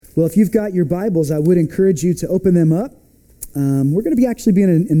Well, if you've got your Bibles, I would encourage you to open them up. We're going to be actually being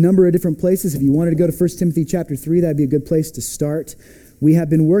in a number of different places. If you wanted to go to 1 Timothy chapter 3, that'd be a good place to start. We have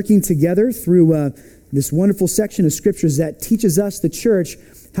been working together through this wonderful section of scriptures that teaches us, the church,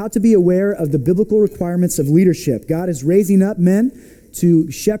 how to be aware of the biblical requirements of leadership. God is raising up men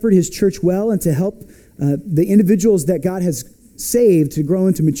to shepherd his church well and to help the individuals that God has saved to grow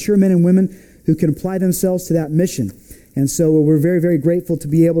into mature men and women who can apply themselves to that mission. And so we're very, very grateful to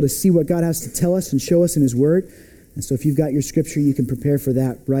be able to see what God has to tell us and show us in his word. And so if you've got your scripture, you can prepare for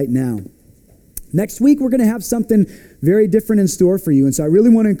that right now. Next week, we're going to have something very different in store for you. And so I really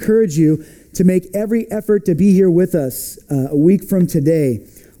want to encourage you to make every effort to be here with us a week from today.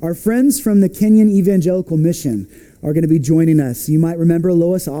 Our friends from the Kenyan Evangelical Mission are going to be joining us. You might remember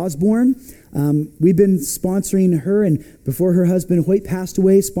Lois Osborne. We've been sponsoring her, and before her husband Hoyt passed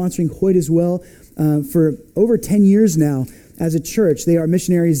away, sponsoring Hoyt as well for over 10 years now as a church. They are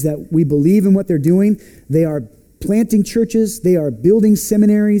missionaries that we believe in what they're doing. They are planting churches. They are building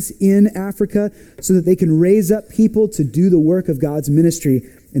seminaries in Africa so that they can raise up people to do the work of God's ministry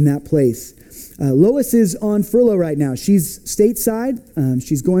in that place. Lois is on furlough right now. She's stateside.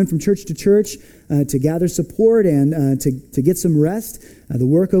 She's going from church to church to gather support and to get some rest. The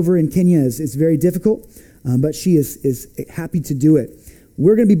work over in Kenya is very difficult, but she is happy to do it.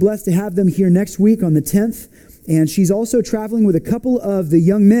 We're going to be blessed to have them here next week on the 10th, and she's also traveling with a couple of the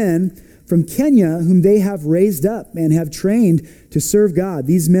young men from Kenya whom they have raised up and have trained to serve God.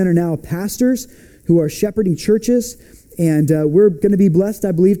 These men are now pastors who are shepherding churches, and we're going to be blessed,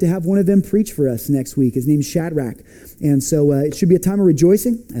 I believe, to have one of them preach for us next week. His name is Shadrach. And so it should be a time of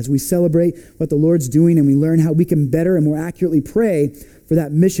rejoicing as we celebrate what the Lord's doing and we learn how we can better and more accurately pray for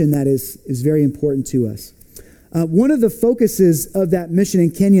that mission that is very important to us. One of the focuses of that mission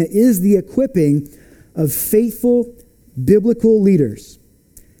in Kenya is the equipping of faithful biblical leaders.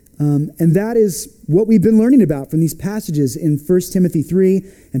 And that is what we've been learning about from these passages in 1 Timothy 3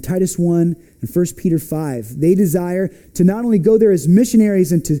 and Titus 1 and 1 Peter 5. They desire to not only go there as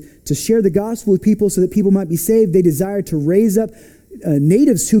missionaries and to share the gospel with people so that people might be saved, they desire to raise up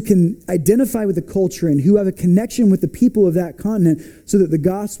natives who can identify with the culture and who have a connection with the people of that continent so that the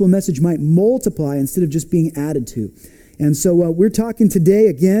gospel message might multiply instead of just being added to. And so we're talking today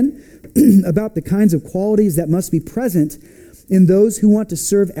again about the kinds of qualities that must be present in those who want to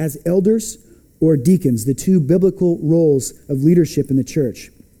serve as elders or deacons, the two biblical roles of leadership in the church.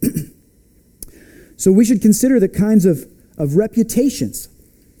 So we should consider the kinds of reputations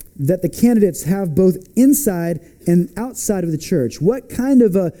that the candidates have both inside and outside of the church. What kind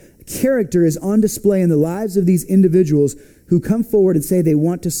of a character is on display in the lives of these individuals who come forward and say they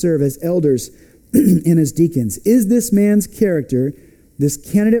want to serve as elders and as deacons? Is this man's character, this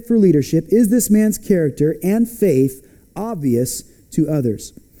candidate for leadership, is this man's character and faith obvious to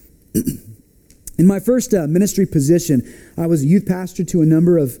others? In my first ministry position, I was a youth pastor to a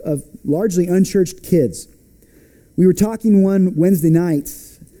number of largely unchurched kids. We were talking one Wednesday night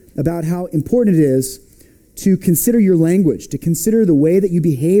about how important it is to consider your language, to consider the way that you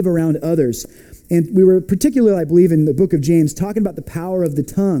behave around others. And we were particularly, I believe, in the book of James, talking about the power of the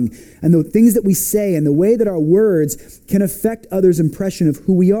tongue and the things that we say and the way that our words can affect others' impression of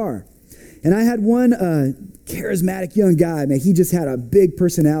who we are. And I had one charismatic young guy, man, he just had a big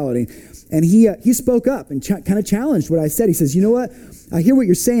personality. And he spoke up and kind of challenged what I said. He says, you know what? I hear what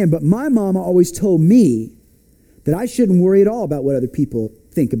you're saying, but my mama always told me that I shouldn't worry at all about what other people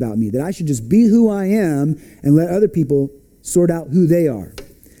think about me, that I should just be who I am and let other people sort out who they are.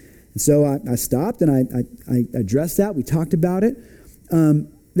 And so I stopped and I addressed that. We talked about it.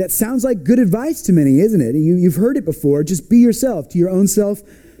 That sounds like good advice to many, isn't it? You've heard it before. Just be yourself, to your own self.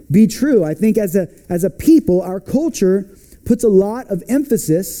 Be true. I think as a people, our culture puts a lot of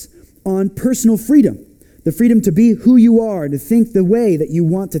emphasis on personal freedom, the freedom to be who you are, to think the way that you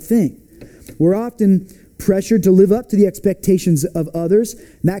want to think. We're often pressured to live up to the expectations of others,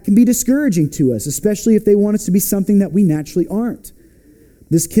 and that can be discouraging to us, especially if they want us to be something that we naturally aren't.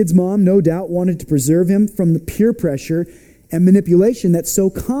 This kid's mom, no doubt, wanted to preserve him from the peer pressure and manipulation that's so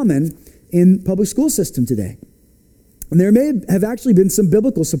common in public school system today. And there may have actually been some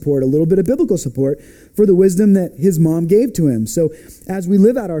biblical support, a little bit of biblical support for the wisdom that his mom gave to him. So as we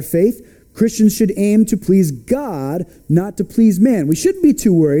live out our faith, Christians should aim to please God, not to please man. We shouldn't be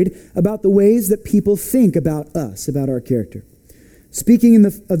too worried about the ways that people think about us, about our character. Speaking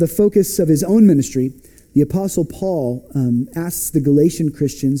of the focus of his own ministry, the Apostle Paul asks the Galatian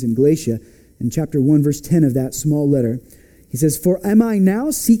Christians in Galatia, in chapter 1, verse 10 of that small letter, he says, "For am I now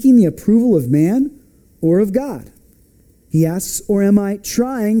seeking the approval of man or of God?" He asks, or am I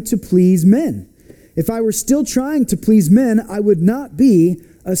trying to please men? If I were still trying to please men, I would not be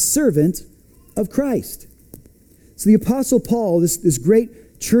a servant of Christ. So the Apostle Paul, this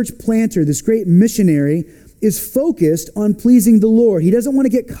great church planter, this great missionary, is focused on pleasing the Lord. He doesn't want to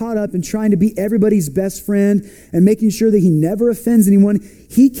get caught up in trying to be everybody's best friend and making sure that he never offends anyone.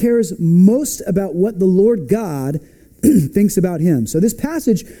 He cares most about what the Lord God thinks about him. So this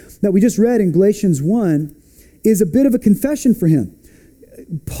passage that we just read in Galatians 1 is a bit of a confession for him.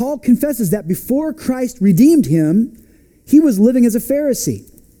 Paul confesses that before Christ redeemed him, he was living as a Pharisee.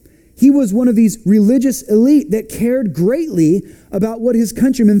 He was one of these religious elite that cared greatly about what his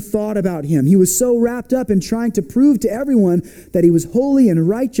countrymen thought about him. He was so wrapped up in trying to prove to everyone that he was holy and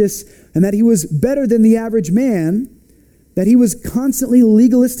righteous and that he was better than the average man, that he was constantly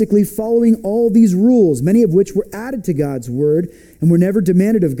legalistically following all these rules, many of which were added to God's word and were never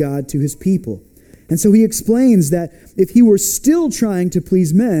demanded of God to his people. And so he explains that if he were still trying to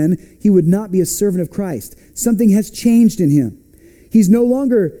please men, he would not be a servant of Christ. Something has changed in him. He's no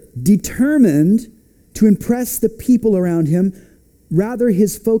longer determined to impress the people around him. Rather,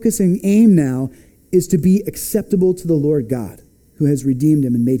 his focus and aim now is to be acceptable to the Lord God, who has redeemed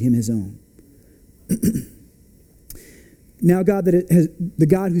him and made him his own. Now, the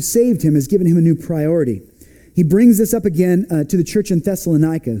God who saved him has given him a new priority. He brings this up again to the church in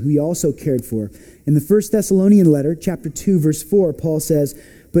Thessalonica, who he also cared for. In the 1 Thessalonian letter, chapter 2, verse 4, Paul says,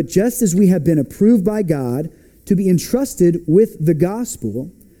 "But just as we have been approved by God to be entrusted with the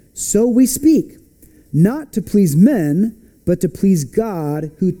gospel, so we speak, not to please men, but to please God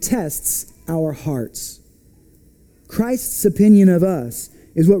who tests our hearts." Christ's opinion of us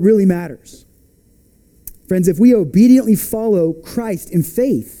is what really matters. Friends, if we obediently follow Christ in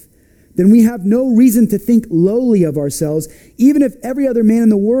faith, then we have no reason to think lowly of ourselves, even if every other man in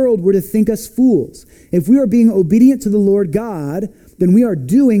the world were to think us fools. If we are being obedient to the Lord God, then we are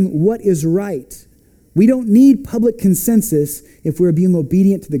doing what is right. We don't need public consensus if we're being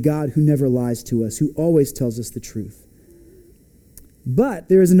obedient to the God who never lies to us, who always tells us the truth. But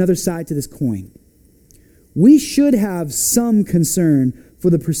there is another side to this coin. We should have some concern for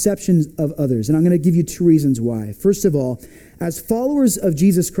the perceptions of others, and I'm going to give you two reasons why. First of all, as followers of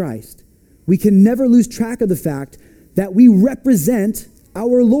Jesus Christ, we can never lose track of the fact that we represent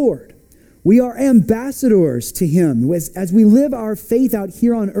our Lord. We are ambassadors to him. As we live our faith out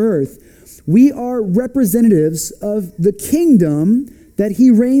here on earth, we are representatives of the kingdom that he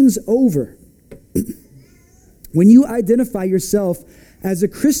reigns over. When you identify yourself as a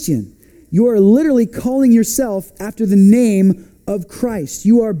Christian, you are literally calling yourself after the name of Christ.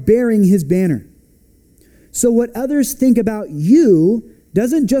 You are bearing his banner. So what others think about you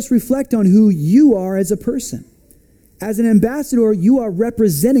doesn't just reflect on who you are as a person. As an ambassador, you are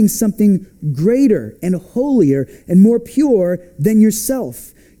representing something greater and holier and more pure than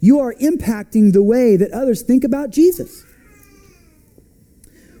yourself. You are impacting the way that others think about Jesus.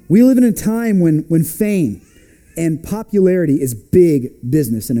 We live in a time when fame and popularity is big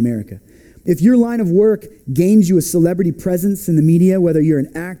business in America. If your line of work gains you a celebrity presence in the media, whether you're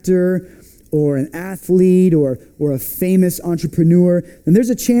an actor or an athlete or a famous entrepreneur, then there's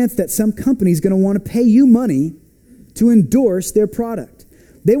a chance that some company is going to want to pay you money to endorse their product.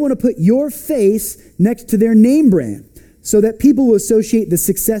 They want to put your face next to their name brand, so that people will associate the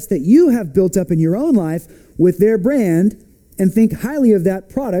success that you have built up in your own life with their brand and think highly of that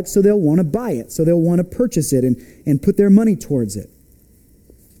product, so they'll want to buy it, so they'll want to purchase it and put their money towards it.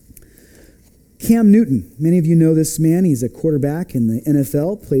 Cam Newton, many of you know this man. He's a quarterback in the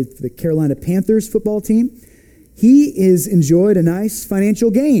NFL, played for the Carolina Panthers football team. He has enjoyed a nice financial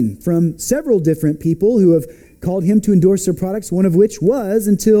gain from several different people who have called him to endorse their products, one of which was,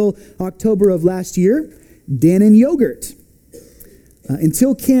 until October of last year, Dannon Yogurt.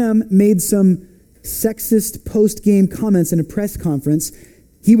 Until Cam made some sexist post-game comments in a press conference,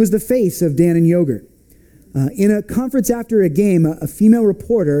 he was the face of Dannon Yogurt. In a conference after a game, a female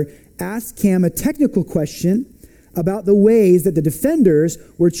reporter asked Cam a technical question about the ways that the defenders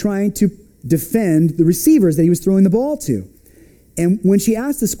were trying to defend the receivers that he was throwing the ball to. And when she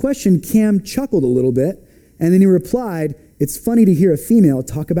asked this question, Cam chuckled a little bit, and then he replied, "It's funny to hear a female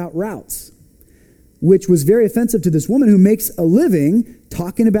talk about routes," which was very offensive to this woman who makes a living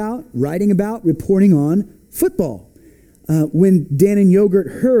talking about, writing about, reporting on football. When Dannon Yogurt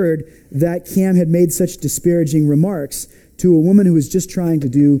heard that Cam had made such disparaging remarks to a woman who was just trying to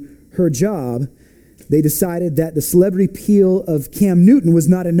do her job, they decided that the celebrity appeal of Cam Newton was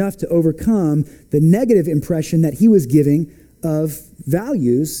not enough to overcome the negative impression that he was giving of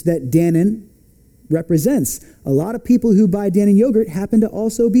values that Dannon represents. A lot of people who buy Dannon Yogurt happen to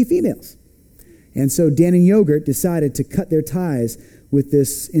also be females. And so Dannon Yogurt decided to cut their ties with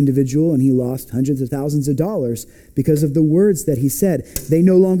this individual, and he lost hundreds of thousands of dollars because of the words that he said. They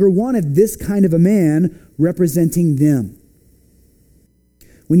no longer wanted this kind of a man representing them.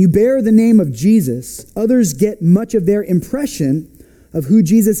 When you bear the name of Jesus, others get much of their impression of who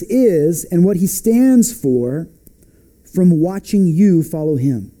Jesus is and what he stands for from watching you follow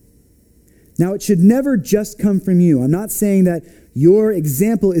him. Now, it should never just come from you. I'm not saying that your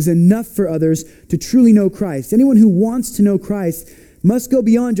example is enough for others to truly know Christ. Anyone who wants to know Christ must go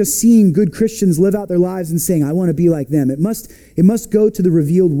beyond just seeing good Christians live out their lives and saying, I want to be like them. It must go to the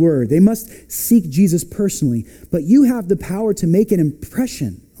revealed word. They must seek Jesus personally. But you have the power to make an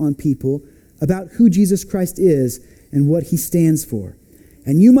impression on people about who Jesus Christ is and what he stands for.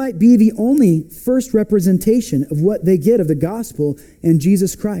 And you might be the only first representation of what they get of the gospel and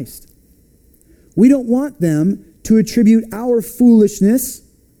Jesus Christ. We don't want them to attribute our foolishness,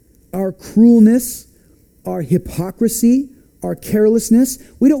 our cruelness, our hypocrisy, our carelessness.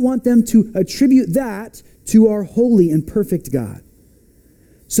 We don't want them to attribute that to our holy and perfect God.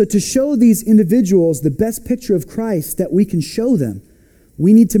 So to show these individuals the best picture of Christ that we can show them,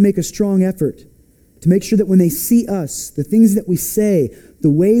 we need to make a strong effort to make sure that when they see us, the things that we say, the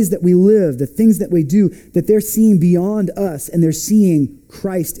ways that we live, the things that we do, that they're seeing beyond us and they're seeing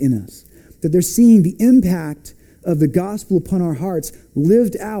Christ in us. That they're seeing the impact of the gospel upon our hearts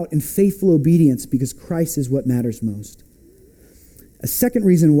lived out in faithful obedience, because Christ is what matters most. A second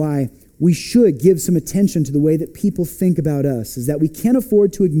reason why we should give some attention to the way that people think about us is that we can't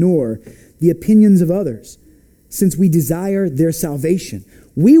afford to ignore the opinions of others, since we desire their salvation.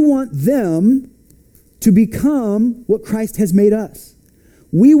 We want them to become what Christ has made us.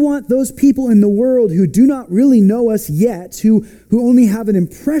 We want those people in the world who do not really know us yet, who only have an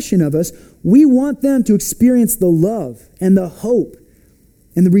impression of us, we want them to experience the love and the hope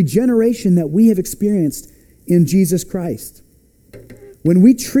and the regeneration that we have experienced in Jesus Christ. When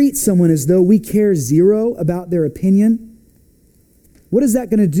we treat someone as though we care zero about their opinion, what is that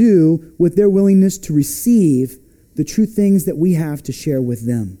going to do with their willingness to receive the true things that we have to share with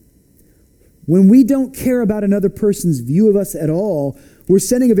them? When we don't care about another person's view of us at all, we're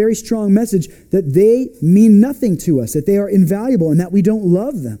sending a very strong message that they mean nothing to us, that they are invaluable, and that we don't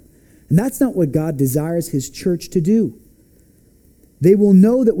love them. And that's not what God desires his church to do. They will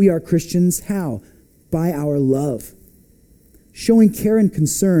know that we are Christians. How? By our love. Showing care and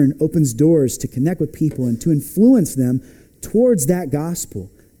concern opens doors to connect with people and to influence them towards that gospel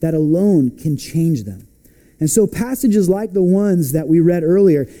that alone can change them. And so passages like the ones that we read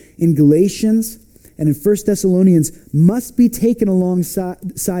earlier in Galatians and in 1 Thessalonians must be taken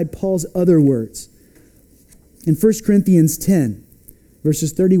alongside Paul's other words. In 1 Corinthians 10,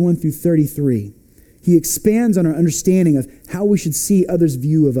 verses 31 through 33, he expands on our understanding of how we should see others'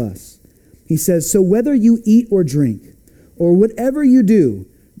 view of us. He says, so whether you eat or drink, or whatever you do,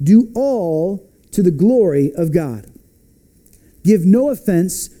 do all to the glory of God. Give no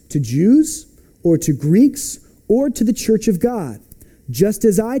offense to Jews or to Greeks or to the church of God, just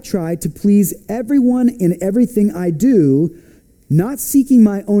as I try to please everyone in everything I do, not seeking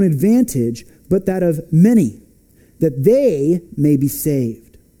my own advantage, but that of many, that they may be saved.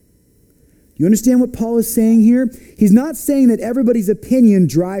 You understand what Paul is saying here? He's not saying that everybody's opinion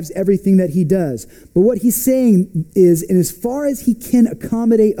drives everything that he does. But what he's saying is, in as far as he can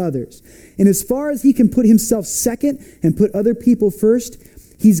accommodate others, and as far as he can put himself second and put other people first,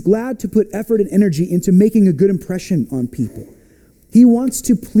 he's glad to put effort and energy into making a good impression on people. He wants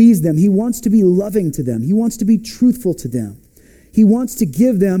to please them. He wants to be loving to them. He wants to be truthful to them. He wants to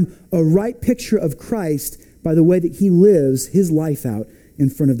give them a right picture of Christ by the way that he lives his life out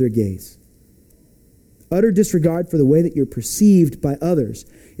in front of their gaze. Utter disregard for the way that you're perceived by others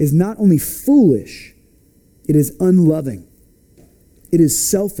is not only foolish, it is unloving. It is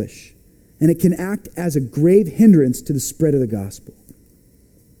selfish, and it can act as a grave hindrance to the spread of the gospel.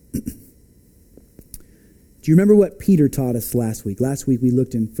 Do you remember what Peter taught us last week? Last week we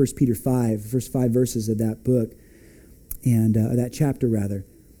looked in 1 Peter 5, first 5 verses of that book, and that chapter rather.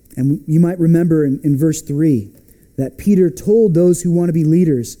 And you might remember in verse 3 that Peter told those who want to be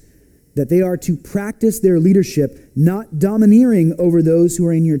leaders that they are to practice their leadership, not domineering over those who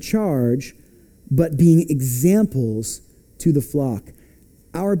are in your charge, but being examples to the flock.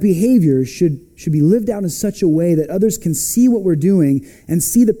 Our behavior should be lived out in such a way that others can see what we're doing and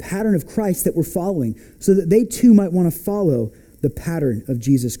see the pattern of Christ that we're following, so that they too might want to follow the pattern of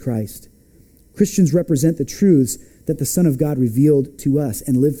Jesus Christ. Christians represent the truths that the Son of God revealed to us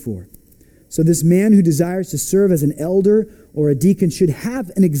and lived for. So this man who desires to serve as an elder or a deacon should have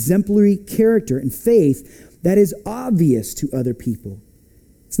an exemplary character and faith that is obvious to other people.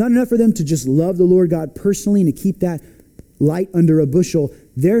 It's not enough for them to just love the Lord God personally and to keep that light under a bushel.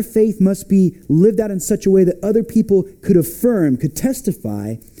 Their faith must be lived out in such a way that other people could affirm, could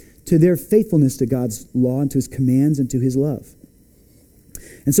testify to their faithfulness to God's law and to his commands and to his love.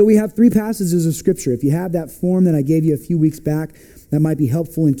 And so we have 3 passages of Scripture. If you have that form that I gave you a few weeks back, that might be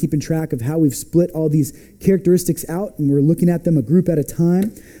helpful in keeping track of how we've split all these characteristics out, and we're looking at them a group at a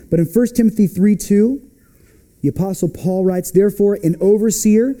time. But in 1 Timothy 3:2, the Apostle Paul writes, "Therefore, an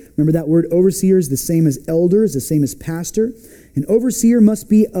overseer," remember that word overseer is the same as elder, is the same as pastor. "An overseer must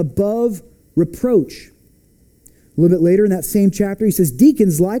be above reproach." A little bit later in that same chapter, he says,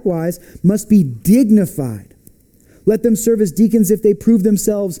 "Deacons likewise must be dignified. Let them serve as deacons if they prove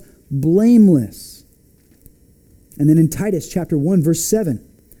themselves blameless." And then in Titus chapter 1, verse 7,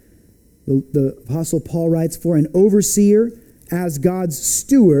 the Apostle Paul writes, "For an overseer, as God's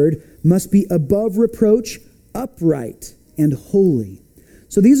steward, must be above reproach, upright, and holy."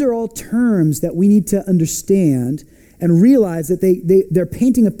 So these are all terms that we need to understand and realize that they're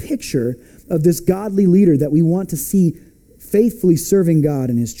painting a picture of this godly leader that we want to see faithfully serving God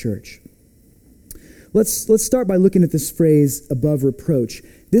in his church. Let's start by looking at this phrase, above reproach.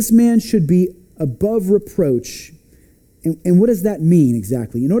 This man should be above reproach. And what does that mean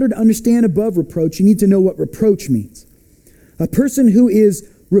exactly? In order to understand above reproach, you need to know what reproach means. A person who is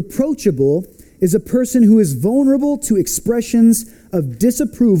reproachable is a person who is vulnerable to expressions of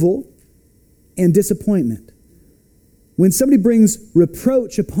disapproval and disappointment. When somebody brings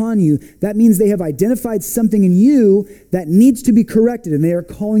reproach upon you, that means they have identified something in you that needs to be corrected, and they are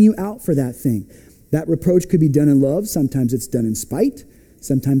calling you out for that thing. That reproach could be done in love. Sometimes it's done in spite.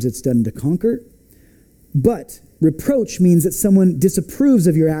 Sometimes it's done to conquer. But reproach means that someone disapproves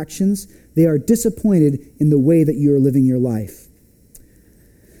of your actions. They are disappointed in the way that you are living your life.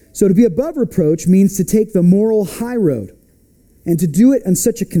 So to be above reproach means to take the moral high road and to do it on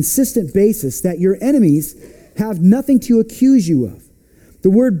such a consistent basis that your enemies have nothing to accuse you of. The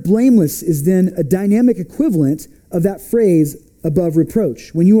word blameless is then a dynamic equivalent of that phrase, above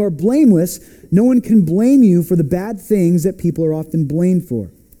reproach. When you are blameless, no one can blame you for the bad things that people are often blamed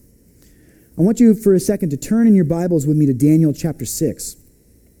for. I want you for a second to turn in your Bibles with me to Daniel chapter 6.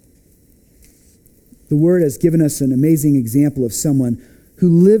 The Word has given us an amazing example of someone who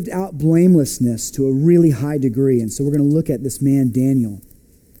lived out blamelessness to a really high degree. And so we're going to look at this man, Daniel.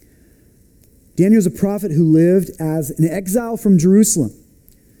 Daniel is a prophet who lived as an exile from Jerusalem.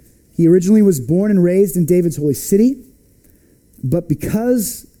 He originally was born and raised in David's holy city. But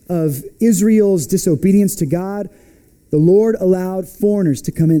because of Israel's disobedience to God, the Lord allowed foreigners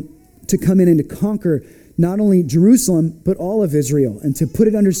to come in and to conquer not only Jerusalem, but all of Israel, and to put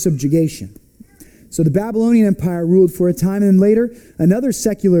it under subjugation. So the Babylonian Empire ruled for a time, and then later another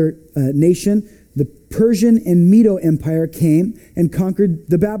secular nation, the Persian and Medo Empire, came and conquered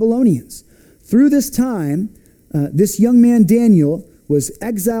the Babylonians. Through this time, this young man Daniel was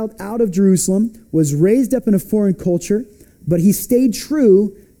exiled out of Jerusalem, was raised up in a foreign culture, but he stayed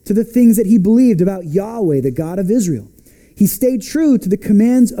true to the things that he believed about Yahweh, the God of Israel. He stayed true to the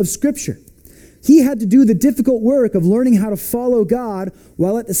commands of Scripture. He had to do the difficult work of learning how to follow God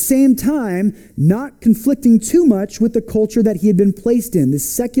while at the same time not conflicting too much with the culture that he had been placed in. The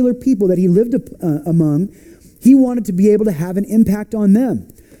secular people that he lived among, he wanted to be able to have an impact on them.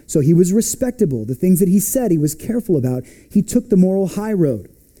 So he was respectable. The things that he said, he was careful about. He took the moral high road.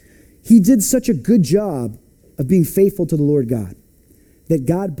 He did such a good job of being faithful to the Lord God that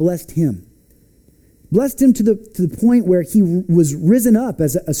God blessed him. Blessed him to the point where he was risen up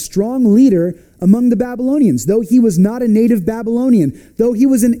as a strong leader among the Babylonians. Though he was not a native Babylonian, though he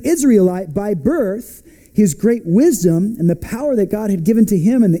was an Israelite by birth, his great wisdom and the power that God had given to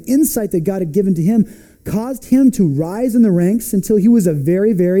him and the insight that God had given to him caused him to rise in the ranks until he was a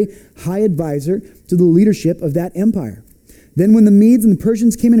very, very high advisor to the leadership of that empire. Then when the Medes and the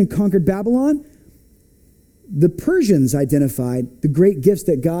Persians came in and conquered Babylon, the Persians identified the great gifts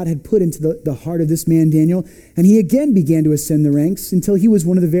that God had put into the heart of this man, Daniel, and he again began to ascend the ranks until he was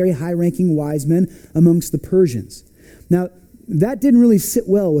one of the very high-ranking wise men amongst the Persians. Now, that didn't really sit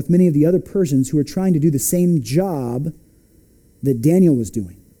well with many of the other Persians who were trying to do the same job that Daniel was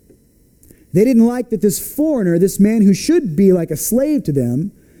doing. They didn't like that this foreigner, this man who should be like a slave to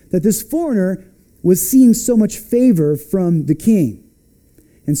them, that this foreigner was seeing so much favor from the king.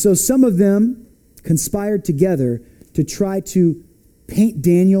 And so some of them conspired together to try to paint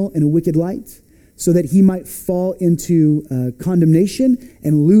Daniel in a wicked light so that he might fall into condemnation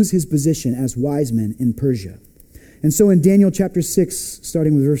and lose his position as wise men in Persia. And so in Daniel chapter 6,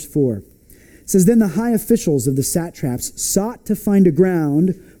 starting with verse 4, it says, "Then the high officials of the satraps sought to find a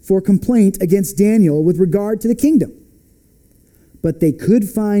ground for complaint against Daniel with regard to the kingdom. But they could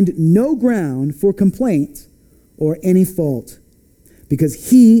find no ground for complaint or any fault, because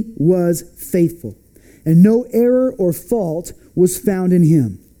he was faithful, and no error or fault was found in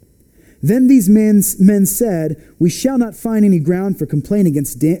him. Then these men said, "We shall not find any ground for complaint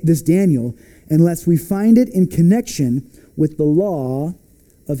against this Daniel unless we find it in connection with the law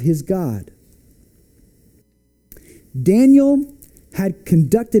of his God." Daniel had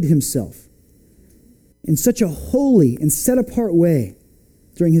conducted himself in such a holy and set-apart way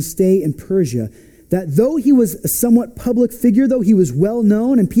during his stay in Persia that though he was a somewhat public figure, though he was well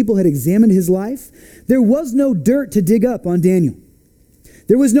known and people had examined his life, there was no dirt to dig up on Daniel.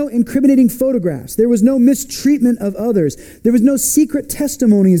 There was no incriminating photographs. There was no mistreatment of others. There was no secret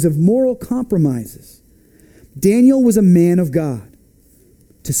testimonies of moral compromises. Daniel was a man of God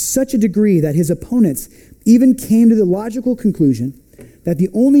to such a degree that his opponents even came to the logical conclusion that the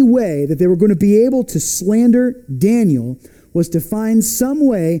only way that they were going to be able to slander Daniel was to find some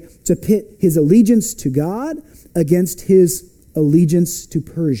way to pit his allegiance to God against his allegiance to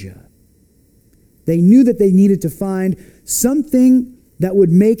Persia. They knew that they needed to find something that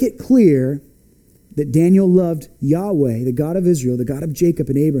would make it clear that Daniel loved Yahweh, the God of Israel, the God of Jacob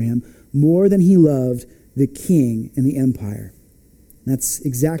and Abraham, more than he loved the king and the empire. That's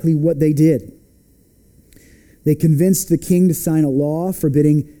exactly what they did. They convinced the king to sign a law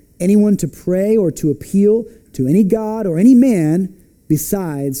forbidding anyone to pray or to appeal to any god or any man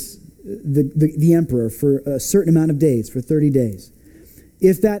besides the emperor for a certain amount of days, for 30 days.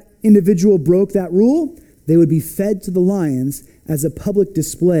 If that individual broke that rule, they would be fed to the lions as a public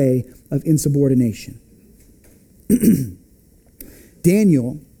display of insubordination.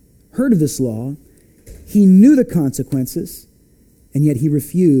 Daniel heard of this law. He knew the consequences, and yet he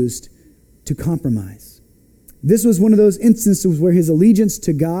refused to compromise. This was one of those instances where his allegiance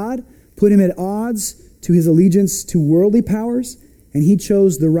to God put him at odds to his allegiance to worldly powers, and he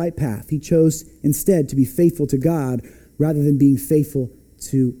chose the right path. He chose instead to be faithful to God rather than being faithful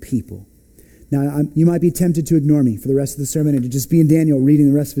to people. Now, you might be tempted to ignore me for the rest of the sermon and to just be in Daniel reading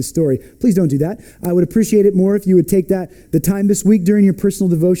the rest of his story. Please don't do that. I would appreciate it more if you would take the time this week during your personal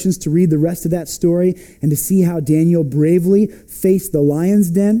devotions to read the rest of that story and to see how Daniel bravely faced the lion's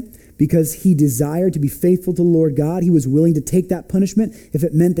den because he desired to be faithful to the Lord God. He was willing to take that punishment if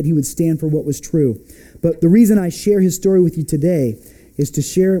it meant that he would stand for what was true. But the reason I share his story with you today is to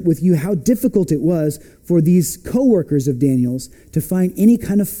share with you how difficult it was for these co-workers of Daniel's to find any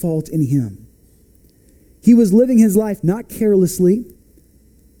kind of fault in him. He was living his life not carelessly,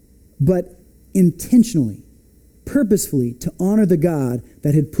 but intentionally, purposefully to honor the God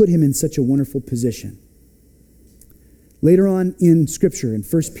that had put him in such a wonderful position. Later on in Scripture, in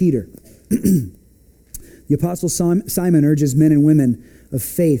 1 Peter, the Apostle Simon urges men and women of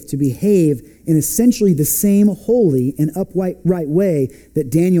faith to behave in essentially the same holy and upright way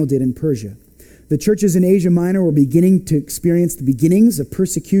that Daniel did in Persia. The churches in Asia Minor were beginning to experience the beginnings of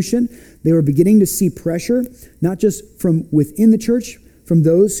persecution. They were beginning to see pressure, not just from within the church, from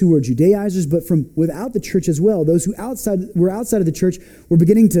those who were Judaizers, but from without the church as well. Those who were outside of the church were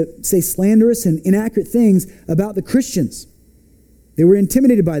beginning to say slanderous and inaccurate things about the Christians. They were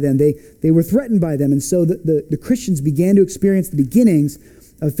intimidated by them. They were threatened by them. And so the Christians began to experience the beginnings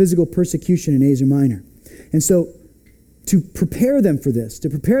of physical persecution in Asia Minor. And so to prepare them for this, to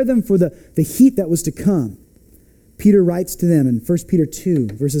prepare them for the heat that was to come, Peter writes to them in 1 Peter 2,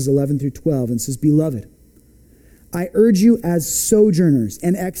 verses 11 through 12, and says, "Beloved, I urge you as sojourners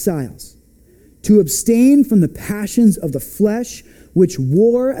and exiles to abstain from the passions of the flesh which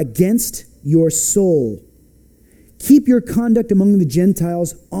war against your soul. Keep your conduct among the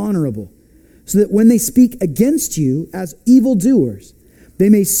Gentiles honorable, so that when they speak against you as evildoers, they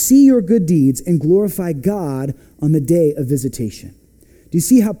may see your good deeds and glorify God on the day of visitation." Do you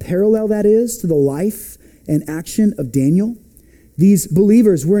see how parallel that is to the life and action of Daniel? These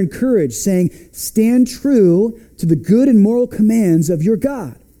believers were encouraged, saying, stand true to the good and moral commands of your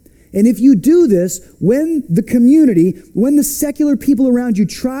God. And if you do this, when the community, when the secular people around you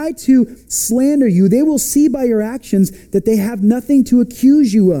try to slander you, they will see by your actions that they have nothing to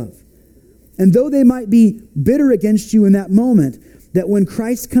accuse you of. And though they might be bitter against you in that moment, that when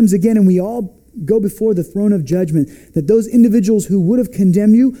Christ comes again and we all go before the throne of judgment, that those individuals who would have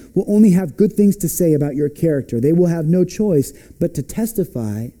condemned you will only have good things to say about your character. They will have no choice but to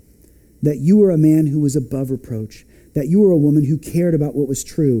testify that you were a man who was above reproach, that you were a woman who cared about what was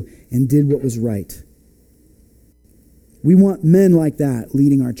true and did what was right. We want men like that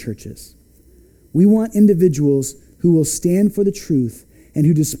leading our churches. We want individuals who will stand for the truth and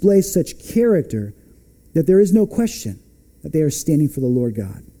who display such character that there is no question that they are standing for the Lord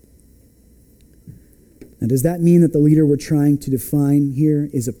God. Now, does that mean that the leader we're trying to define here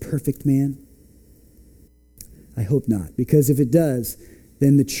is a perfect man? I hope not, because if it does,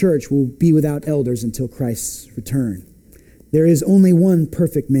 then the church will be without elders until Christ's return. There is only one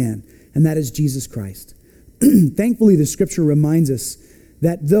perfect man, and that is Jesus Christ. Thankfully, the scripture reminds us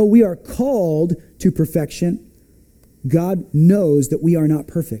that though we are called to perfection, God knows that we are not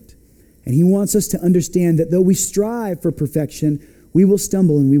perfect. And he wants us to understand that though we strive for perfection, we will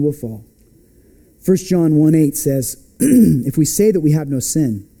stumble and we will fall. 1 John 1:8 says, if we say that we have no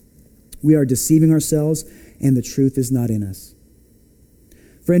sin, we are deceiving ourselves and the truth is not in us.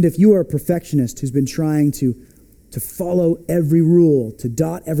 Friend, if you are a perfectionist who's been trying to follow every rule, to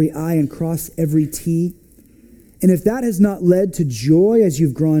dot every I and cross every T, and if that has not led to joy as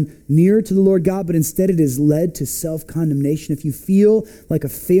you've grown near to the Lord God, but instead it has led to self-condemnation, if you feel like a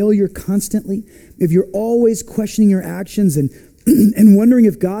failure constantly, if you're always questioning your actions and wondering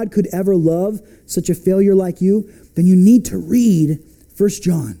if God could ever love such a failure like you, then you need to read 1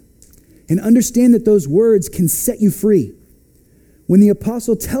 John and understand that those words can set you free. When the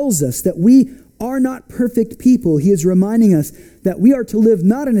apostle tells us that we are not perfect people, he is reminding us that we are to live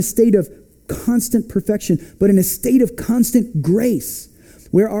not in a state of constant perfection, but in a state of constant grace,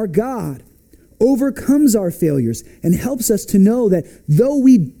 where our God overcomes our failures and helps us to know that though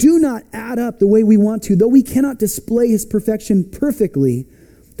we do not add up the way we want to, though we cannot display his perfection perfectly,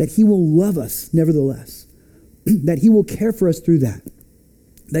 that he will love us nevertheless, that he will care for us through that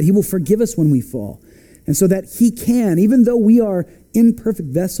he will forgive us when we fall, and so that he can, even though we are imperfect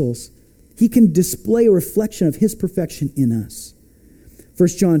vessels, he can display a reflection of his perfection in us. 1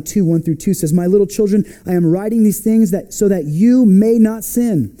 John 2:1-2 says, my little children, I am writing these things so that you may not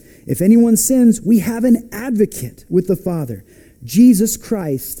sin. If anyone sins, we have an advocate with the Father, Jesus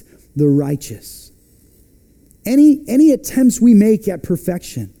Christ, the righteous. Any attempts we make at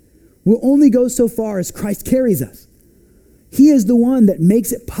perfection will only go so far as Christ carries us. He is the one that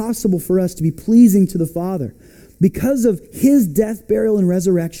makes it possible for us to be pleasing to the Father. Because of his death, burial, and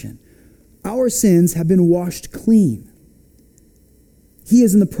resurrection, our sins have been washed clean. He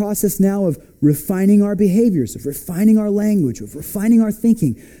is in the process now of refining our behaviors, of refining our language, of refining our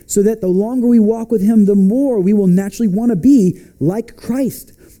thinking, so that the longer we walk with him, the more we will naturally want to be like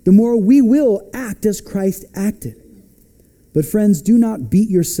Christ. The more we will act as Christ acted. But friends, do not beat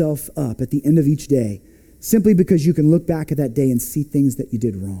yourself up at the end of each day, simply because you can look back at that day and see things that you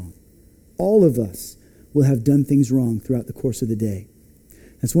did wrong. All of us will have done things wrong throughout the course of the day.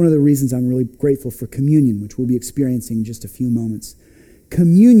 That's one of the reasons I'm really grateful for communion, which we'll be experiencing in just a few moments.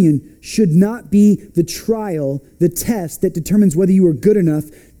 Communion should not be the trial, the test that determines whether you are good enough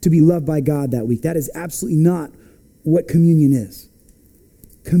to be loved by God that week. That is absolutely not what communion is.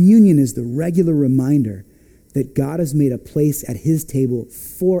 Communion is the regular reminder that God has made a place at his table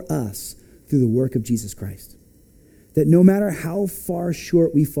for us through the work of Jesus Christ. That no matter how far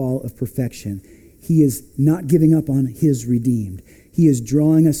short we fall of perfection, he is not giving up on his redeemed. He is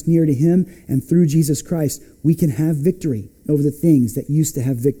drawing us near to him, and through Jesus Christ, we can have victory over the things that used to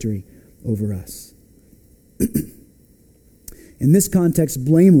have victory over us. In this context,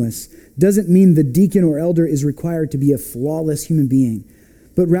 blameless doesn't mean the deacon or elder is required to be a flawless human being,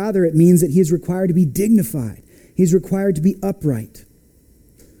 but rather it means that he is required to be dignified. He's required to be upright.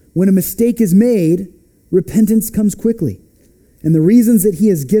 When a mistake is made, repentance comes quickly, and the reasons that he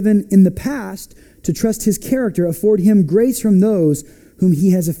has given in the past to trust his character afford him grace from those whom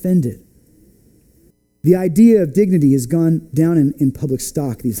he has offended. The idea of dignity has gone down in public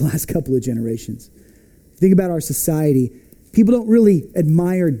stock these last couple of generations. Think about our society. People don't really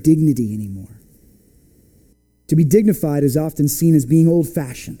admire dignity anymore. To be dignified is often seen as being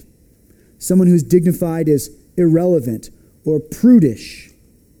old-fashioned. Someone who's dignified is irrelevant or prudish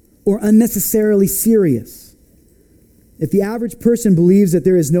or unnecessarily serious. If the average person believes that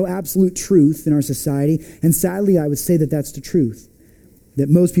there is no absolute truth in our society, and sadly I would say that that's the truth, that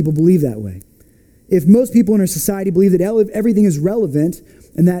most people believe that way. If most people in our society believe that everything is relevant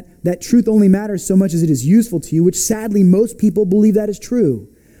and that truth only matters so much as it is useful to you, which sadly most people believe that is true,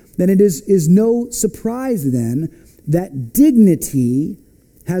 then it is no surprise then that dignity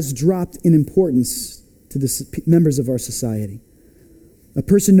has dropped in importance to the members of our society. A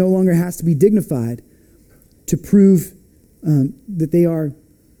person no longer has to be dignified to prove that they are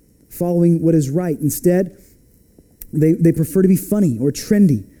following what is right. Instead, they prefer to be funny or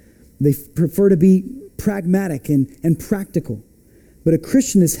trendy. They prefer to be pragmatic and practical. But a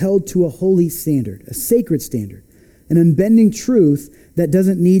Christian is held to a holy standard, a sacred standard, an unbending truth that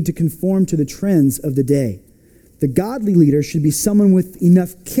doesn't need to conform to the trends of the day. The godly leader should be someone with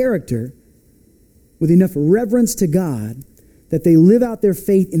enough character, with enough reverence to God, that they live out their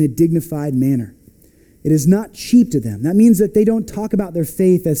faith in a dignified manner. It is not cheap to them. That means that they don't talk about their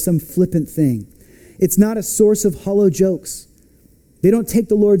faith as some flippant thing. It's not a source of hollow jokes. They don't take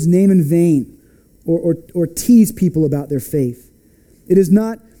the Lord's name in vain or tease people about their faith. It is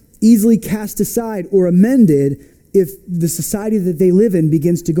not easily cast aside or amended if the society that they live in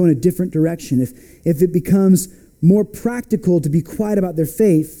begins to go in a different direction. If it becomes more practical to be quiet about their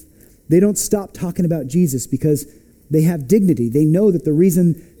faith, they don't stop talking about Jesus because they have dignity. They know that the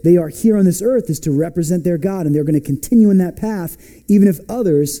reason they are here on this earth is to represent their God, and they're going to continue in that path even if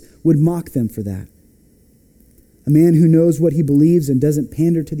others would mock them for that. A man who knows what he believes and doesn't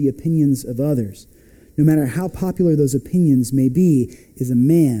pander to the opinions of others, no matter how popular those opinions may be, is a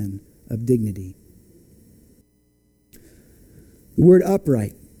man of dignity. The word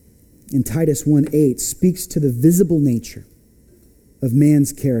upright in Titus 1:8 speaks to the visible nature of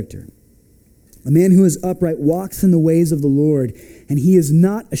man's character. A man who is upright walks in the ways of the Lord, and he is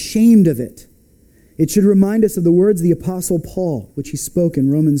not ashamed of it. It should remind us of the words of the Apostle Paul, which he spoke in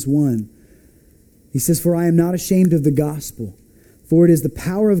Romans 1. He says, "For I am not ashamed of the gospel, for it is the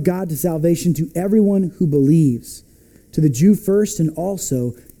power of God to salvation to everyone who believes, to the Jew first and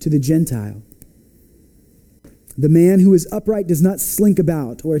also to the Gentile." The man who is upright does not slink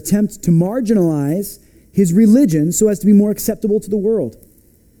about or attempt to marginalize his religion so as to be more acceptable to the world.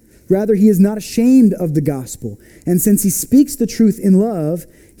 Rather, he is not ashamed of the gospel. And since he speaks the truth in love,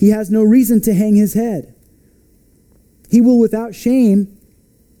 he has no reason to hang his head. He will, without shame,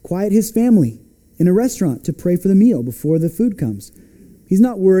 quiet his family in a restaurant to pray for the meal before the food comes. He's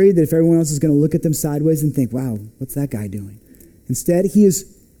not worried that if everyone else is going to look at them sideways and think, "Wow, what's that guy doing?" Instead, he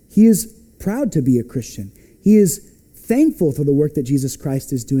is proud to be a Christian. He is thankful for the work that Jesus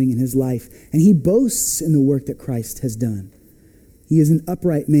Christ is doing in his life, and he boasts in the work that Christ has done. He is an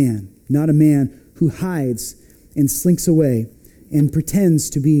upright man, not a man who hides and slinks away and pretends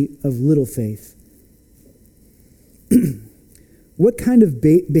to be of little faith. What kind of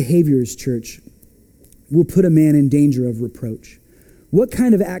behaviors, church, will put a man in danger of reproach? What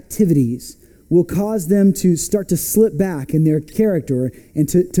kind of activities will cause them to start to slip back in their character and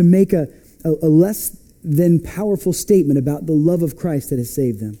to make a less than powerful statement about the love of Christ that has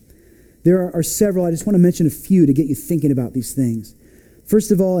saved them? There are several. I just want to mention a few to get you thinking about these things.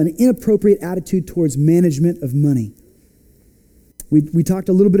 First of all, an inappropriate attitude towards management of money. We talked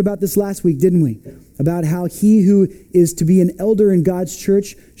a little bit about this last week, didn't we? About how he who is to be an elder in God's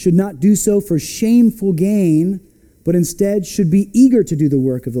church should not do so for shameful gain, but instead should be eager to do the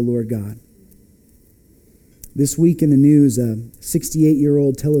work of the Lord God. This week in the news,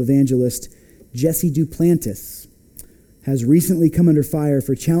 68-year-old televangelist Jesse Duplantis has recently come under fire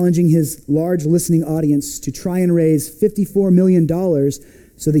for challenging his large listening audience to try and raise $54 million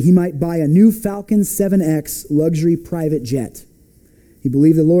so that he might buy a new Falcon 7X luxury private jet. He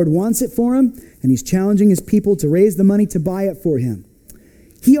believed the Lord wants it for him, and he's challenging his people to raise the money to buy it for him.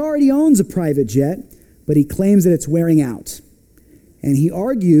 He already owns a private jet, but he claims that it's wearing out. And he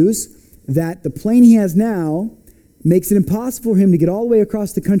argues that the plane he has now makes it impossible for him to get all the way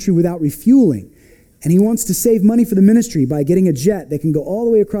across the country without refueling. And he wants to save money for the ministry by getting a jet that can go all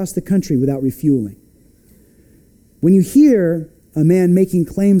the way across the country without refueling. When you hear a man making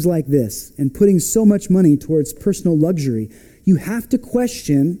claims like this and putting so much money towards personal luxury, you have to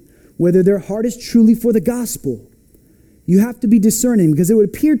question whether their heart is truly for the gospel. You have to be discerning, because it would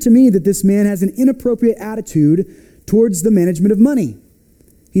appear to me that this man has an inappropriate attitude towards the management of money.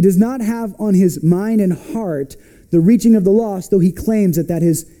 He does not have on his mind and heart the reaching of the lost, though he claims that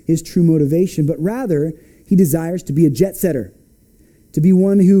is his true motivation, but rather he desires to be a jet setter, to be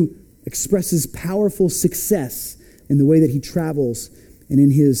one who expresses powerful success in the way that he travels and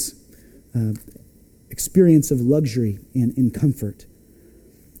in his experience of luxury and in comfort.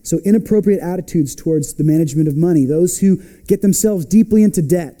 So inappropriate attitudes towards the management of money, those who get themselves deeply into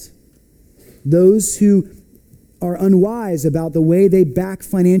debt, those who are unwise about the way they back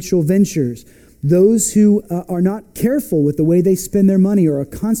financial ventures, those who are not careful with the way they spend their money or are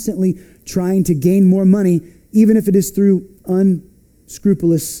constantly trying to gain more money, even if it is through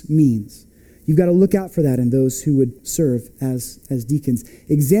unscrupulous means. You've got to look out for that in those who would serve as deacons.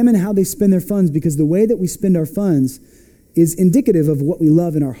 Examine how they spend their funds, because the way that we spend our funds is indicative of what we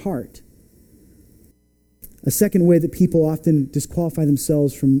love in our heart. A second way that people often disqualify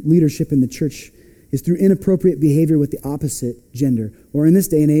themselves from leadership in the church is through inappropriate behavior with the opposite gender, or in this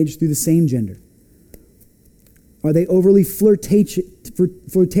day and age, through the same gender. Are they overly flirtatious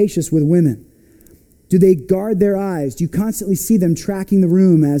with women? Do they guard their eyes? Do you constantly see them tracking the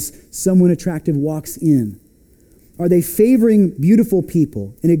room as someone attractive walks in? Are they favoring beautiful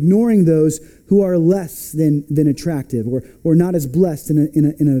people and ignoring those who are less than attractive or not as blessed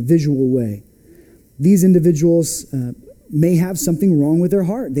in a visual way? These individuals may have something wrong with their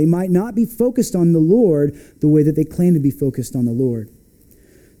heart. They might not be focused on the Lord the way that they claim to be focused on the Lord.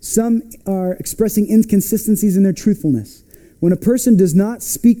 Some are expressing inconsistencies in their truthfulness. When a person does not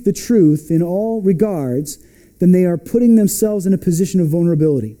speak the truth in all regards, then they are putting themselves in a position of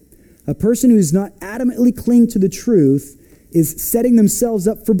vulnerability. A person who does not adamantly cling to the truth is setting themselves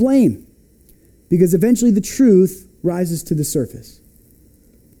up for blame, because eventually the truth rises to the surface.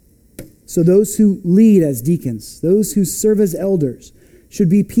 So those who lead as deacons, those who serve as elders, should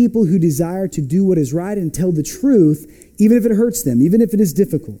be people who desire to do what is right and tell the truth, even if it hurts them, even if it is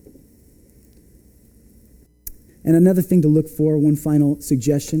difficult. And another thing to look for, one final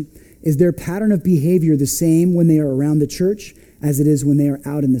suggestion, is their pattern of behavior the same when they are around the church as it is when they are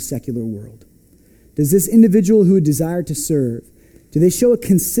out in the secular world? Does this individual who desire to serve, do they show a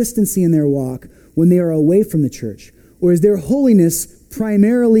consistency in their walk when they are away from the church? Or is their holiness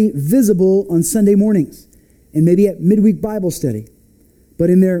primarily visible on Sunday mornings and maybe at midweek Bible study? But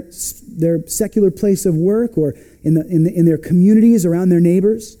in their secular place of work or in their communities around their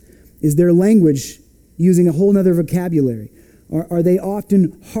neighbors, is their language using a whole other vocabulary? Are they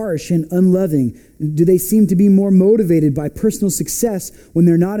often harsh and unloving? Do they seem to be more motivated by personal success when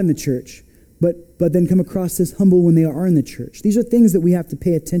they're not in the church, but then come across as humble when they are in the church? These are things that we have to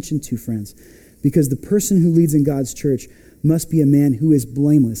pay attention to, friends, because the person who leads in God's church must be a man who is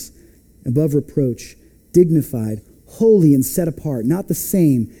blameless, above reproach, dignified, holy, and set apart, not the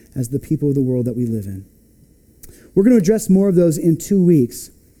same as the people of the world that we live in. We're going to address more of those in 2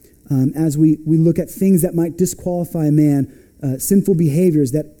 weeks as we look at things that might disqualify a man, sinful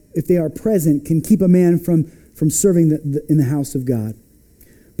behaviors that, if they are present, can keep a man from serving in the house of God.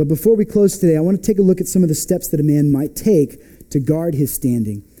 But before we close today, I want to take a look at some of the steps that a man might take to guard his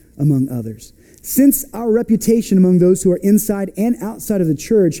standing among others. Since our reputation among those who are inside and outside of the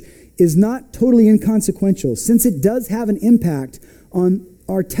church is not totally inconsequential, since it does have an impact on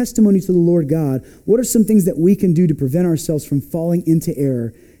our testimony to the Lord God, what are some things that we can do to prevent ourselves from falling into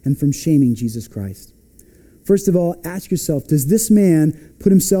error and from shaming Jesus Christ? First of all, ask yourself, does this man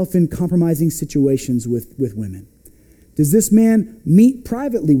put himself in compromising situations with women? Does this man meet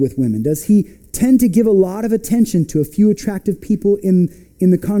privately with women? Does he tend to give a lot of attention to a few attractive people in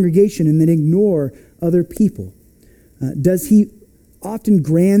the congregation and then ignore other people? Does he often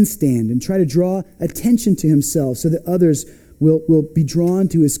grandstand and try to draw attention to himself so that others will be drawn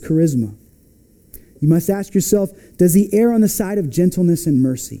to his charisma? You must ask yourself, does he err on the side of gentleness and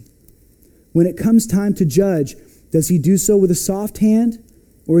mercy? When it comes time to judge, does he do so with a soft hand,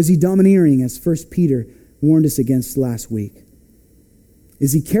 or is he domineering, as 1 Peter warned us against last week?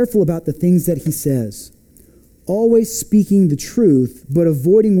 Is he careful about the things that he says, always speaking the truth, but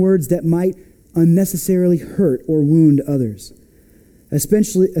avoiding words that might unnecessarily hurt or wound others?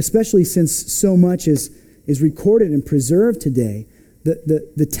 Especially since so much is recorded and preserved today,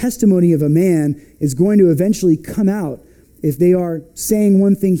 the testimony of a man is going to eventually come out. If they are saying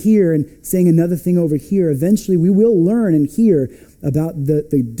one thing here and saying another thing over here, eventually we will learn and hear about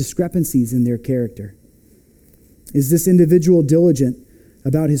the discrepancies in their character. Is this individual diligent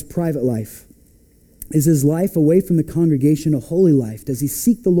about his private life? Is his life away from the congregation a holy life? Does he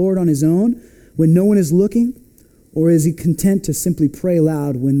seek the Lord on his own when no one is looking? Or is he content to simply pray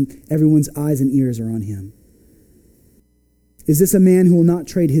loud when everyone's eyes and ears are on him? Is this a man who will not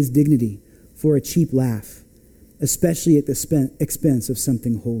trade his dignity for a cheap laugh, especially at the expense of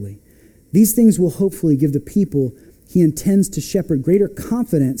something holy? These things will hopefully give the people he intends to shepherd greater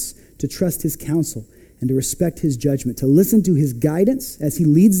confidence to trust his counsel and to respect his judgment, to listen to his guidance as he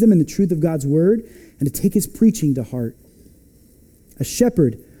leads them in the truth of God's word, and to take his preaching to heart. A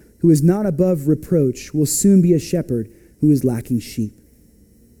shepherd who is not above reproach will soon be a shepherd who is lacking sheep.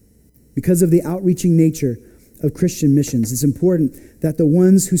 Because of the outreaching nature of Christian missions, it's important that the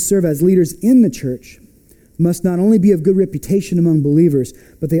ones who serve as leaders in the church must not only be of good reputation among believers,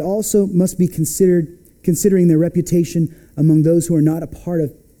 but they also must be considering their reputation among those who are not a part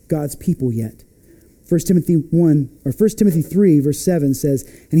of God's people yet. 1 Timothy 3, verse 7 says,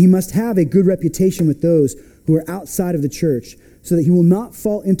 "And he must have a good reputation with those who are outside of the church, so that he will not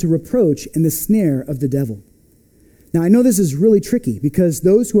fall into reproach and the snare of the devil." Now, I know this is really tricky because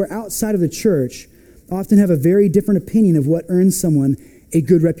those who are outside of the church often have a very different opinion of what earns someone a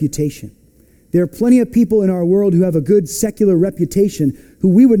good reputation. There are plenty of people in our world who have a good secular reputation who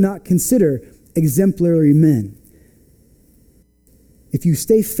we would not consider exemplary men. If you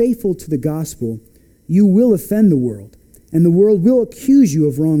stay faithful to the gospel, you will offend the world, and the world will accuse you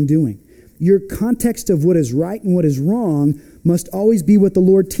of wrongdoing. Your context of what is right and what is wrong must always be what the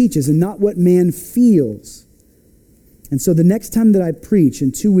Lord teaches and not what man feels. And so the next time that I preach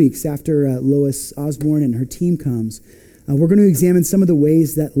in 2 weeks after Lois Osborne and her team comes, We're going to examine some of the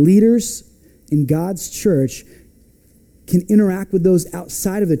ways that leaders in God's church can interact with those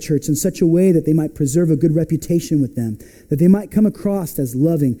outside of the church in such a way that they might preserve a good reputation with them, that they might come across as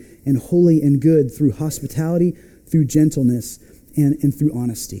loving and holy and good through hospitality, through gentleness, and through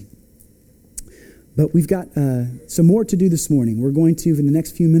honesty. But we've got some more to do this morning. We're going to, in the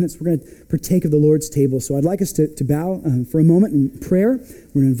next few minutes, we're going to partake of the Lord's table. So I'd like us to bow for a moment in prayer.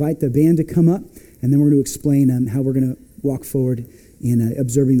 We're going to invite the band to come up, and then we're going to explain how we're going to walk forward in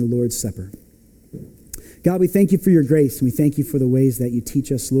observing the Lord's Supper. God, we thank you for your grace, and we thank you for the ways that you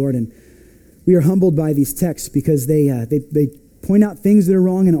teach us, Lord. And we are humbled by these texts because they point out things that are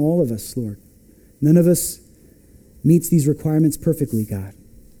wrong in all of us, Lord. None of us meets these requirements perfectly, God.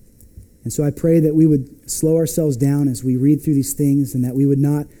 And so I pray that we would slow ourselves down as we read through these things, and that we would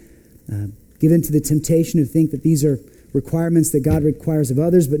not give in to the temptation to think that these are requirements that God requires of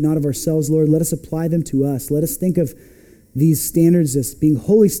others, but not of ourselves, Lord. Let us apply them to us. Let us think of these standards as being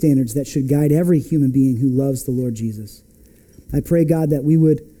holy standards that should guide every human being who loves the Lord Jesus. I pray, God, that we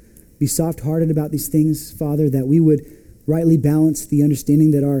would be soft-hearted about these things, Father, that we would rightly balance the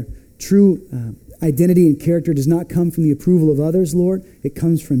understanding that our true identity and character does not come from the approval of others, Lord. It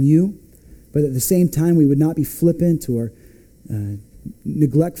comes from you. But at the same time, we would not be flippant or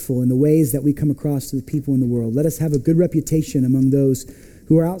neglectful in the ways that we come across to the people in the world. Let us have a good reputation among those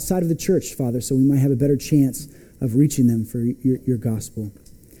who are outside of the church, Father, so we might have a better chance of reaching them for your gospel.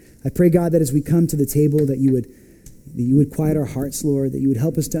 I pray, God, that as we come to the table, that you would quiet our hearts, Lord, that you would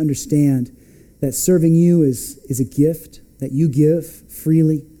help us to understand that serving you is a gift that you give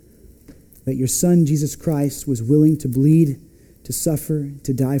freely, that your Son, Jesus Christ, was willing to bleed, to suffer,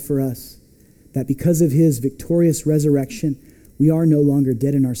 to die for us, that because of his victorious resurrection, we are no longer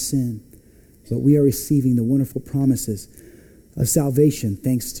dead in our sin, but we are receiving the wonderful promises of salvation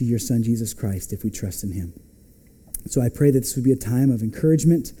thanks to your Son, Jesus Christ, if we trust in him. So I pray that this would be a time of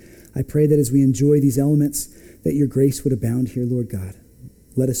encouragement. I pray that as we enjoy these elements, that your grace would abound here, Lord God.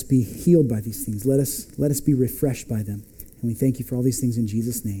 Let us be healed by these things. Let us be refreshed by them. And we thank you for all these things in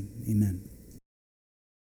Jesus' name. Amen.